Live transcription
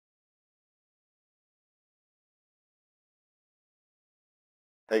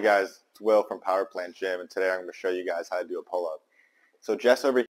Hey guys, it's Will from Power Plant Gym, and today I'm going to show you guys how to do a pull-up. So Jess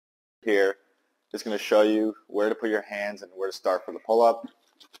over here is going to show you where to put your hands and where to start for the pull-up.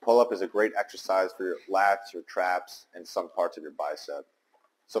 Pull-up is a great exercise for your lats, your traps, and some parts of your bicep.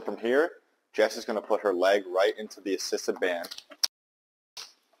 So from here, Jess is going to put her leg right into the assisted band.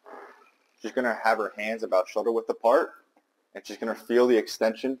 She's going to have her hands about shoulder width apart, and she's going to feel the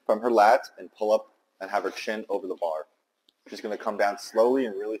extension from her lats and pull up and have her chin over the bar. She's going to come down slowly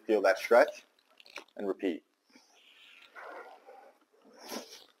and really feel that stretch and repeat.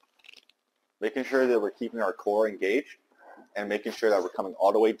 Making sure that we're keeping our core engaged and making sure that we're coming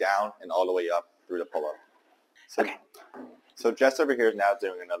all the way down and all the way up through the pull-up. So Jess over here is now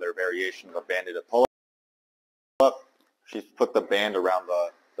doing another variation of a banded pull-up. She's put the band around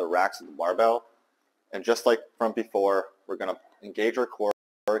the racks of the barbell. And just like from before, we're going to engage our core,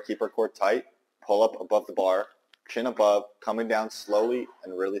 keep our core tight, pull up above the bar, chin above, coming down slowly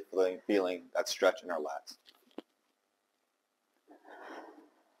and really feeling that stretch in our lats.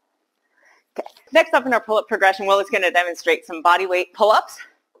 Okay. Next up in our pull-up progression, Will is going to demonstrate some body weight pull-ups.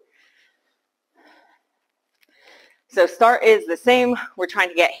 So start is the same. We're trying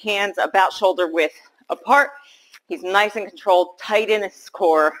to get hands about shoulder width apart. He's nice and controlled, tight in his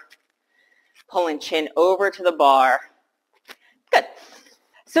core, pulling chin over to the bar. Good.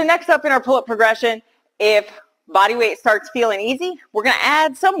 So next up in our pull-up progression, if body weight starts feeling easy, we're going to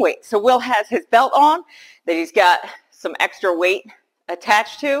add some weight. So Will has his belt on that he's got some extra weight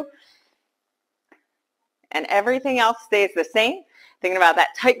attached to, and everything else stays the same. Thinking about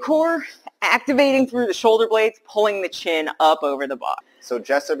that tight core, activating through the shoulder blades, pulling the chin up over the bar. So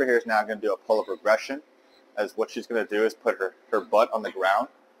Jess over here is now going to do a pull-up regression, as what she's going to do is put her butt on the ground.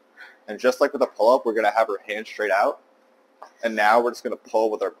 And just like with a pull-up, we're going to have her hands straight out. And now we're just going to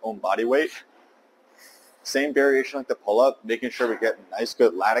pull with our own body weight. Same variation like the pull-up, making sure we get a nice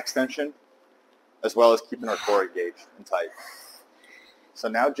good lat extension, as well as keeping our core engaged and tight. So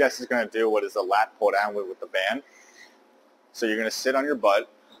now Jess is going to do what is a lat pull down with the band. So you're going to sit on your butt,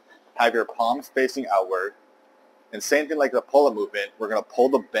 have your palms facing outward, and same thing like the pull-up movement, we're going to pull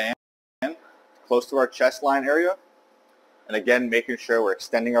the band close to our chest line area, and again making sure we're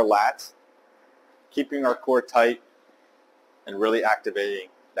extending our lats, keeping our core tight, and really activating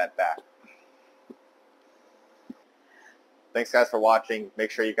that back. Thanks guys for watching.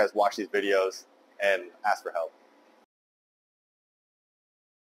 Make sure you guys watch these videos and ask for help.